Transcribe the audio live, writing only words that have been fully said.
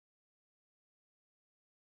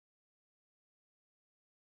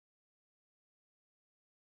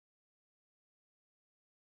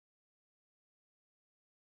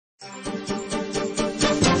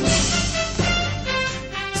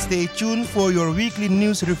Stay tuned for your weekly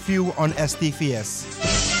news review on STVS.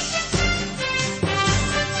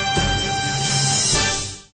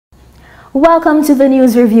 Welcome to the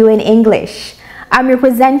news review in English. I'm your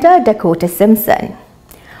presenter, Dakota Simpson.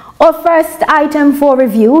 Our first item for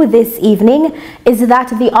review this evening is that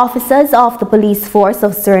the officers of the Police Force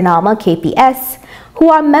of Suriname, KPS, who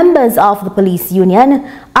are members of the police union,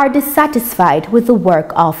 are dissatisfied with the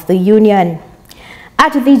work of the union.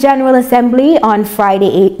 At the General Assembly on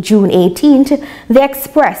Friday, June 18th, they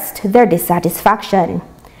expressed their dissatisfaction.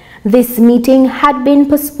 This meeting had been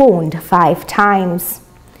postponed 5 times.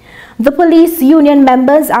 The police union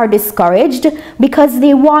members are discouraged because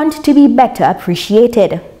they want to be better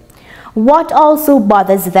appreciated. What also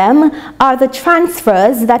bothers them are the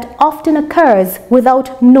transfers that often occurs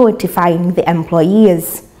without notifying the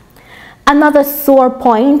employees. Another sore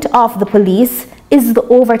point of the police is the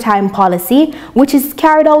overtime policy, which is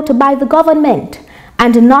carried out by the government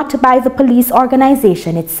and not by the police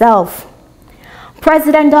organization itself.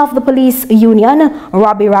 President of the police union,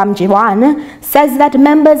 Robbie Ramjiwan, says that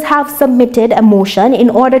members have submitted a motion in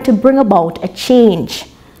order to bring about a change.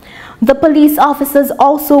 The police officers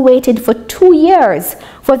also waited for 2 years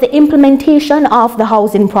for the implementation of the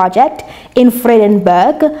housing project in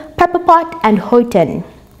Vredenburg, Pepperpot and Houten.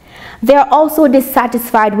 They are also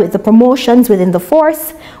dissatisfied with the promotions within the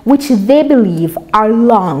force, which they believe are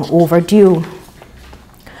long overdue.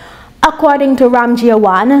 According to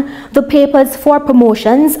Ramjiwan, the papers for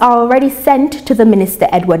promotions are already sent to the Minister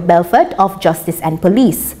Edward Belfort of Justice and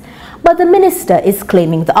Police, but the minister is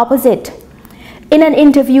claiming the opposite. In an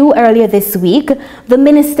interview earlier this week, the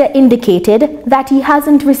minister indicated that he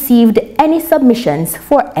hasn't received any submissions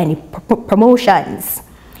for any promotions.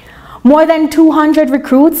 More than 200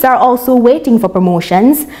 recruits are also waiting for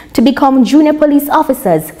promotions to become junior police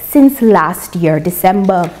officers since last year,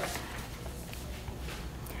 December.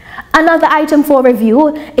 Another item for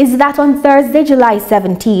review is that on Thursday, July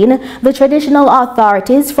 17, the traditional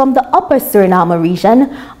authorities from the Upper Suriname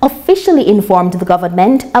region officially informed the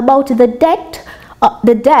government about the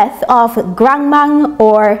death of Grangmang,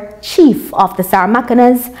 or Chief of the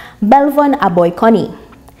Saramacanas, Belvon Aboykoni.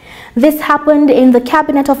 This happened in the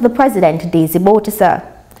cabinet of the President, Daisy Botesa.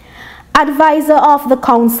 Advisor of the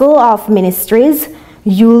Council of Ministries,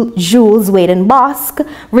 Jules Waden-Bosk,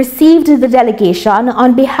 received the delegation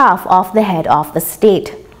on behalf of the head of the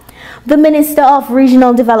state. The Minister of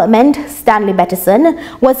Regional Development, Stanley Bettison,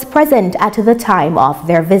 was present at the time of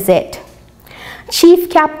their visit. Chief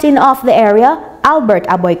Captain of the area, Albert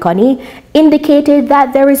Aboykoni, indicated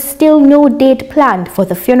that there is still no date planned for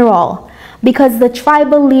the funeral, because the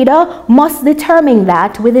tribal leader must determine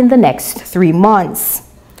that within the next 3 months.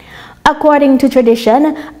 According to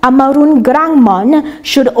tradition, Amarun Grangman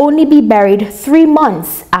should only be buried 3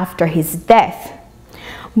 months after his death.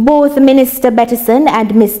 Both Minister Bettison and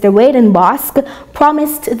Mr. Waden-Bosk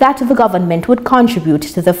promised that the government would contribute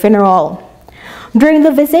to the funeral. During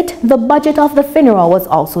the visit, the budget of the funeral was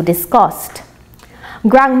also discussed.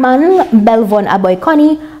 Grangman Belvon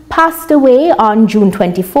Aboykoni passed away on June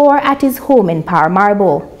 24 at his home in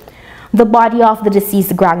Paramaribo. The body of the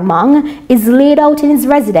deceased Grangmang is laid out in his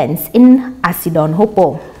residence in Asidon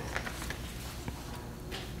Hopo.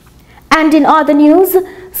 And in other news,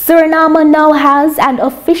 Suriname now has an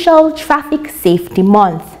official Traffic Safety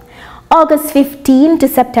Month. August 15 to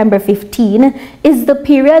September 15 is the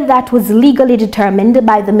period that was legally determined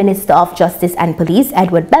by the Minister of Justice and Police,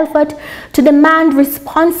 Edward Belfort, to demand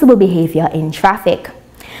responsible behavior in traffic.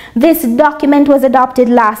 This document was adopted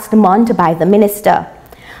last month by the minister.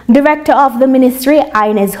 Director of the ministry,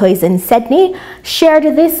 Ines Huizen-Sedney, shared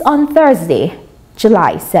this on Thursday,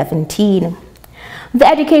 July 17. The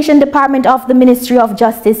Education Department of the Ministry of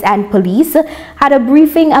Justice and Police had a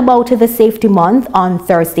briefing about the Safety Month on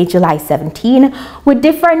Thursday, July 17, with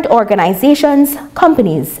different organizations,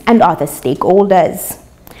 companies, and other stakeholders.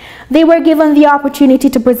 They were given the opportunity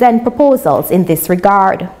to present proposals in this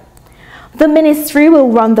regard. The ministry will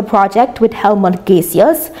run the project with Helmut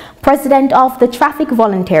Gasius, president of the Traffic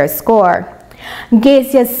Volunteers Corps.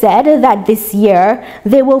 Gasius said that this year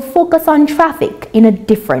they will focus on traffic in a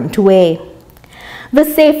different way. The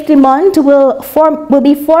Safety Month will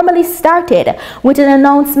be formally started with an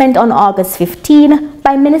announcement on August 15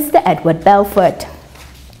 by Minister Edward Belfort.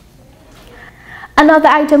 Another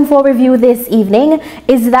item for review this evening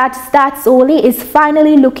is that Statsoli is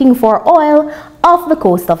finally looking for oil off the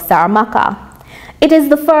coast of Saramacca. It is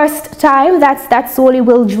the first time that Statsoli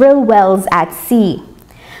will drill wells at sea.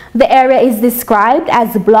 The area is described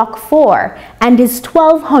as Block 4 and is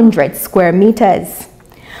 1,200 square meters.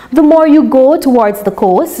 The more you go towards the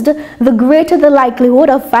coast, the greater the likelihood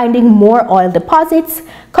of finding more oil deposits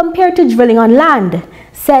compared to drilling on land,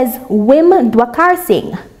 says Wim Dwakar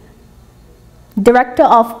Singh, Director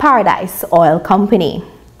of Paradise Oil Company.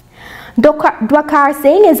 Dwakar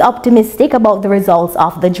Singh is optimistic about the results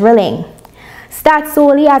of the drilling.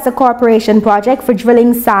 Statsoli has a corporation project for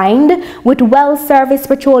drilling signed with Well Service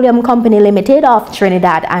Petroleum Company Limited of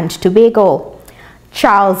Trinidad and Tobago.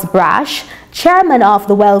 Charles Brash, chairman of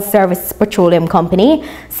the Well Service Petroleum Company,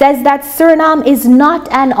 says that Suriname is not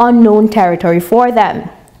an unknown territory for them.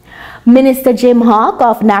 Minister Jim Hawk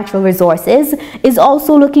of Natural Resources is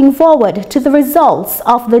also looking forward to the results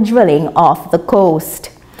of the drilling off the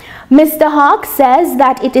coast. Mr. Hawk says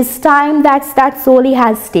that it is time that Statsoli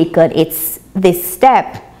has taken this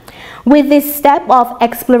step. With this step of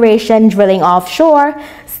exploration drilling offshore,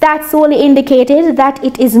 Statsoli indicated that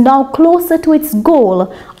it is now closer to its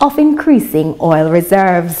goal of increasing oil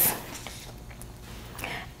reserves.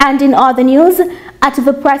 And in other news, at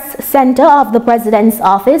the press center of the President's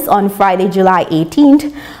office on Friday, July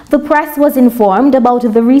 18th, the press was informed about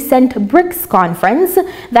the recent BRICS conference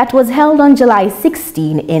that was held on July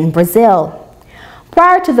 16 in Brazil.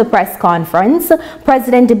 Prior to the press conference,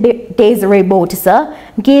 President Desiree Botissa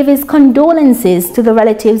gave his condolences to the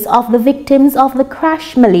relatives of the victims of the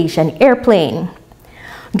crashed Malaysian airplane.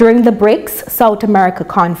 During the BRICS South America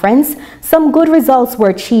Conference, some good results were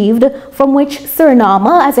achieved from which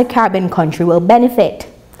Suriname as a Caribbean country will benefit.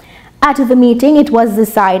 At the meeting, it was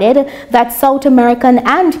decided that South American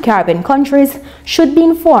and Caribbean countries should be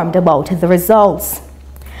informed about the results.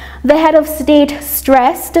 The head of state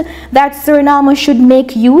stressed that Suriname should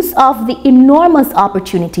make use of the enormous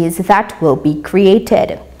opportunities that will be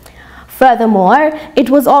created. Furthermore,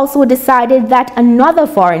 it was also decided that another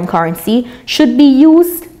foreign currency should be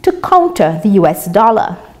used to counter the US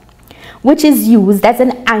dollar, which is used as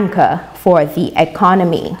an anchor for the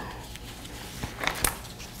economy.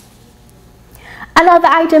 Another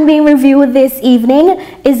item being reviewed this evening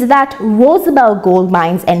is that Rosabelle Gold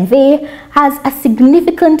Mines NV has a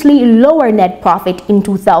significantly lower net profit in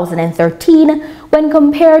 2013 when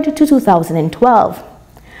compared to 2012.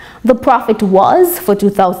 The profit was, for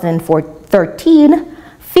 2013,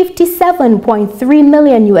 $57.3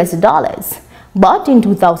 million US, but in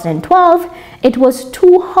 2012 it was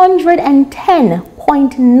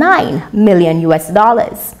 $210.9 million US.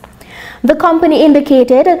 The company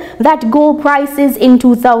indicated that gold prices in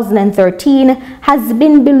 2013 has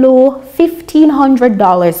been below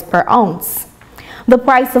 $1,500 per ounce. The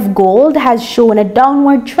price of gold has shown a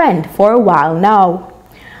downward trend for a while now.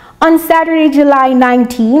 On Saturday, July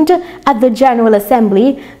 19th, at the General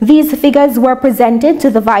Assembly, these figures were presented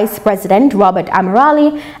to the Vice President Robert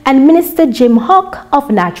Amirali and Minister Jim Hawk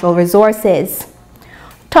of Natural Resources.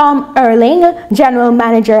 Tom Erling, General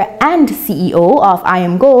Manager and CEO of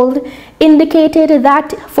IM Gold, indicated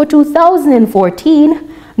that for 2014,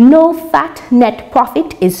 no fat net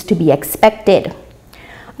profit is to be expected.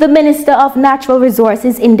 The Minister of Natural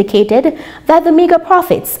Resources indicated that the meager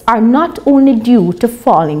profits are not only due to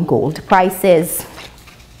falling gold prices.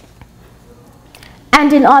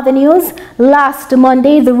 And in other news, last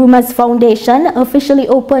Monday, the Rumas Foundation officially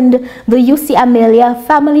opened the UC Amelia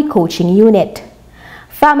Family Coaching Unit.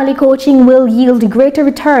 Family coaching will yield greater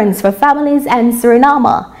returns for families and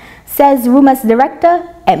Suriname, says Rumas Director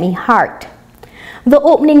Emmy Hart. The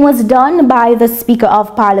opening was done by the Speaker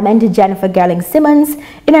of Parliament, Jennifer Gerling-Simmons,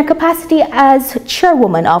 in her capacity as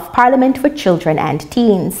Chairwoman of Parliament for Children and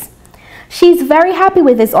Teens. She's very happy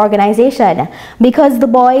with this organization because the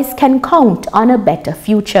boys can count on a better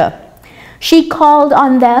future. She called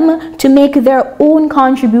on them to make their own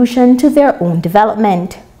contribution to their own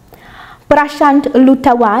development. Prashant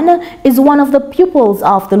Lutawan is one of the pupils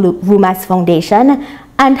of the Rumas Foundation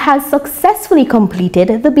and has successfully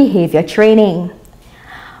completed the behavior training.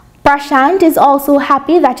 Prashant is also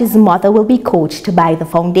happy that his mother will be coached by the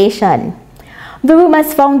foundation. The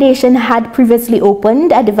Rumas Foundation had previously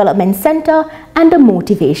opened a development center and a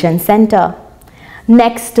motivation center.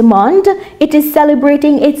 Next month, it is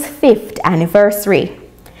celebrating its 5th anniversary.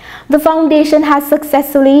 The foundation has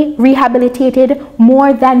successfully rehabilitated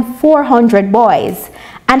more than 400 boys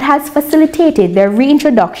and has facilitated their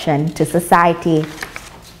reintroduction to society.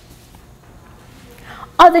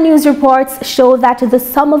 Other news reports show that the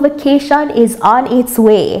summer vacation is on its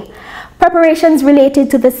way. Preparations related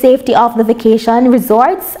to the safety of the vacation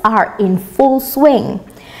resorts are in full swing.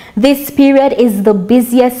 This period is the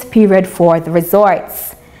busiest period for the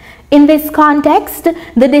resorts. In this context,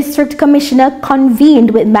 the District Commissioner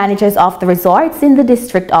convened with managers of the resorts in the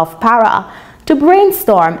District of Para to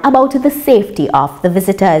brainstorm about the safety of the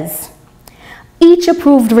visitors. Each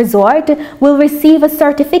approved resort will receive a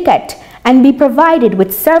certificate and be provided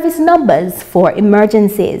with service numbers for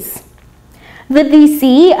emergencies. The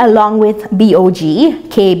DC, along with BOG,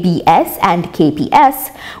 KBS, and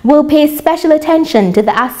KPS, will pay special attention to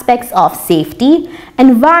the aspects of safety,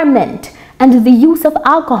 environment, and the use of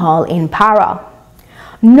alcohol in Para.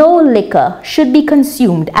 No liquor should be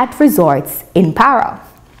consumed at resorts in Para.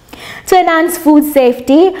 To enhance food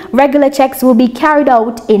safety, regular checks will be carried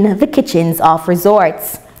out in the kitchens of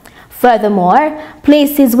resorts. Furthermore,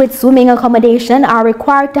 places with swimming accommodation are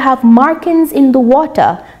required to have markings in the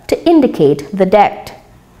water to indicate the depth.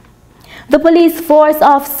 The Police Force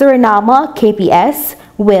of Suriname, KPS,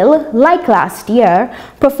 will, like last year,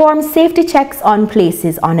 perform safety checks on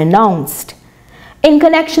places unannounced. In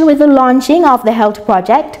connection with the launching of the Health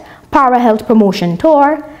Project, Para Health Promotion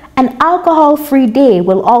Tour, an alcohol-free day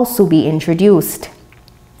will also be introduced.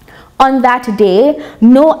 On that day,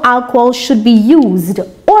 no alcohol should be used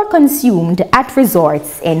or consumed at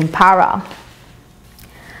resorts in Para.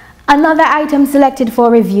 Another item selected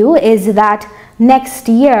for review is that next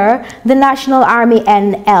year, the National Army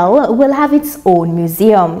NL will have its own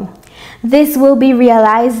museum. This will be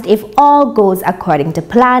realized if all goes according to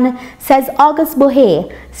plan, says August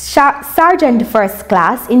Bohe, Sergeant First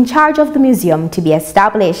Class in charge of the museum to be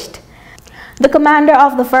established. The commander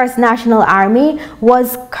of the 1st National Army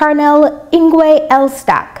was Colonel Ingwe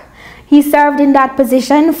Elstack. He served in that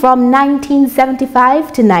position from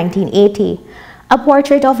 1975 to 1980. A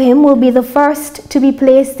portrait of him will be the first to be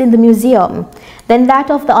placed in the museum. Then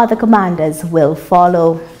that of the other commanders will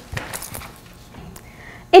follow.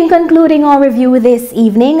 In concluding our review this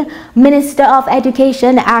evening, Minister of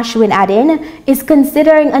Education Ashwin Adin is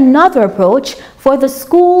considering another approach for the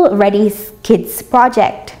School Ready Kids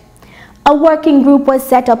project. A working group was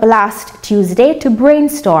set up last Tuesday to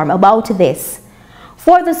brainstorm about this.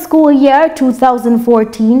 For the school year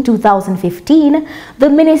 2014-2015, the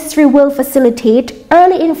ministry will facilitate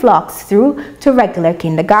early influx through to regular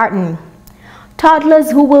kindergarten. Toddlers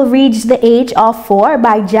who will reach the age of 4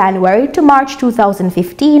 by January to March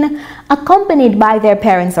 2015, accompanied by their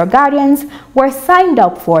parents or guardians, were signed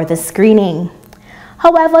up for the screening.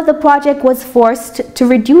 However, the project was forced to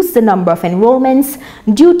reduce the number of enrollments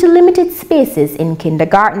due to limited spaces in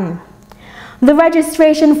kindergarten. The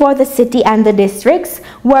registration for the city and the districts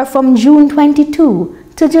were from June 22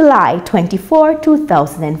 to July 24,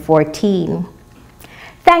 2014.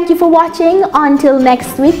 Thank you for watching. Until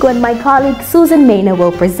next week when my colleague Susan Maynor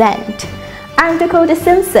will present. I'm Dakota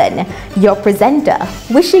Simpson, your presenter,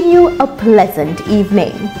 wishing you a pleasant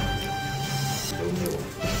evening.